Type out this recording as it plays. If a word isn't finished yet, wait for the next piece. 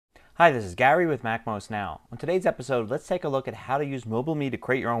Hi, this is Gary with MacMost Now. On today's episode, let's take a look at how to use MobileMe to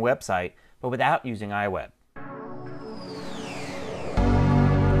create your own website, but without using iWeb.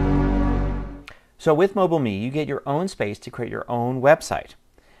 So with MobileMe, you get your own space to create your own website.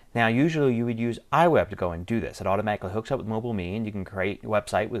 Now, usually you would use iWeb to go and do this. It automatically hooks up with MobileMe and you can create your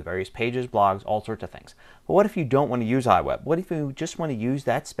website with various pages, blogs, all sorts of things. But what if you don't want to use iWeb? What if you just want to use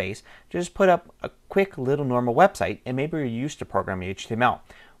that space to just put up a quick little normal website and maybe you're used to programming HTML?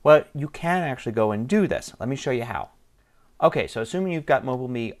 Well, you can actually go and do this. Let me show you how. Okay, so assuming you've got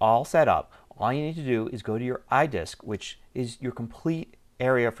MobileMe all set up, all you need to do is go to your iDisk, which is your complete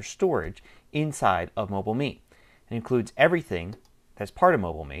area for storage inside of MobileMe. It includes everything that's part of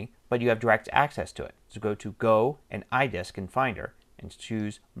MobileMe, but you have direct access to it. So go to Go and iDisk in Finder and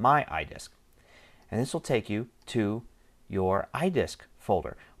choose My iDisk. And this will take you to your iDisk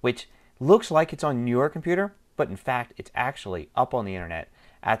folder, which looks like it's on your computer, but in fact it's actually up on the internet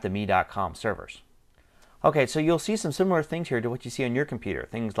at the me.com servers. Okay, so you'll see some similar things here to what you see on your computer.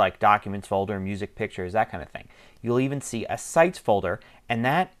 Things like Documents folder, Music, Pictures, that kind of thing. You'll even see a Sites folder, and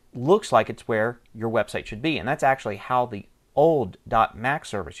that looks like it's where your website should be. And that's actually how the old .Mac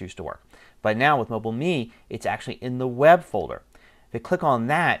service used to work. But now with MobileMe, it's actually in the Web folder. If you click on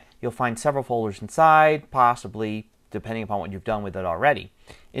that, you'll find several folders inside, possibly depending upon what you've done with it already.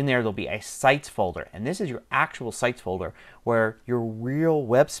 In there, there'll be a Sites folder, and this is your actual Sites folder where your real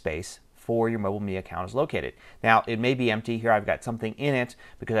web space for your MobileMe account is located. Now, it may be empty here. I've got something in it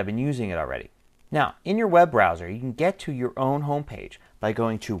because I've been using it already. Now, in your web browser, you can get to your own homepage by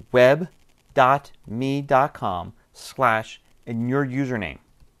going to web.me.com/ and your username.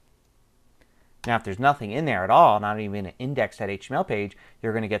 Now, if there's nothing in there at all, not even an index.html page,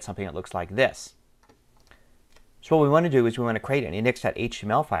 you're going to get something that looks like this. So what we want to do is we want to create an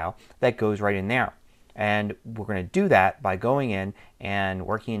index.html file that goes right in there. And we're going to do that by going in and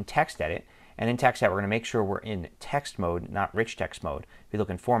working in TextEdit. And in TextEdit, we're going to make sure we're in text mode, not rich text mode. If you look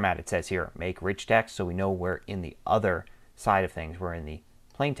in Format, it says here, make rich text, so we know we're in the other side of things. We're in the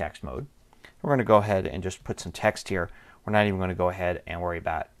plain text mode. We're going to go ahead and just put some text here. We're not even going to go ahead and worry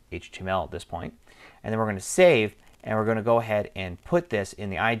about HTML at this point. And then we're going to save, and we're going to go ahead and put this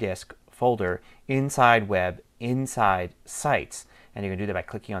in the iDisk folder inside Web, inside Sites. And you're going to do that by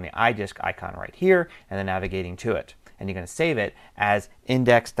clicking on the iDisk icon right here and then navigating to it. And you're going to save it as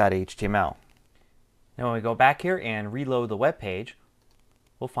index.html. Now when we go back here and reload the web page,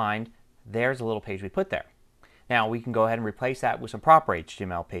 we'll find there's a little page we put there. Now we can go ahead and replace that with some proper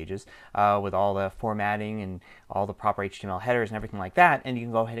HTML pages with all the formatting and all the proper HTML headers and everything like that. And you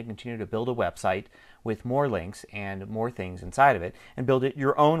can go ahead and continue to build a website with more links and more things inside of it and build it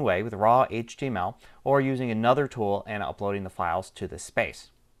your own way with raw HTML or using another tool and uploading the files to this space.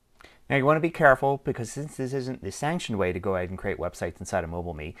 Now you want to be careful because since this isn't the sanctioned way to go ahead and create websites inside of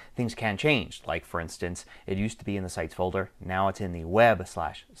MobileMe, things can change. Like for instance, it used to be in the Sites folder, now it's in the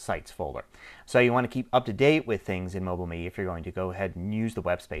Web/Sites folder. So you want to keep up to date with things in MobileMe if you're going to go ahead and use the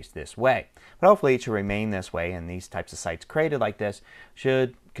web space this way. But hopefully it should remain this way, and these types of sites created like this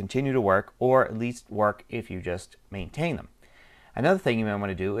should continue to work, or at least work if you just maintain them. Another thing you might want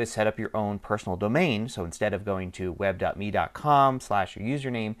to do is set up your own personal domain. So instead of going to web.me.com/ your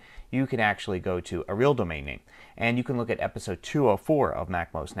username, you can actually go to a real domain name. And you can look at episode 204 of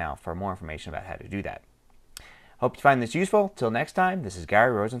MacMost Now for more information about how to do that. Hope you find this useful. Till next time, this is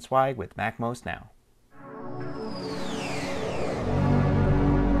Gary Rosenzweig with MacMost Now.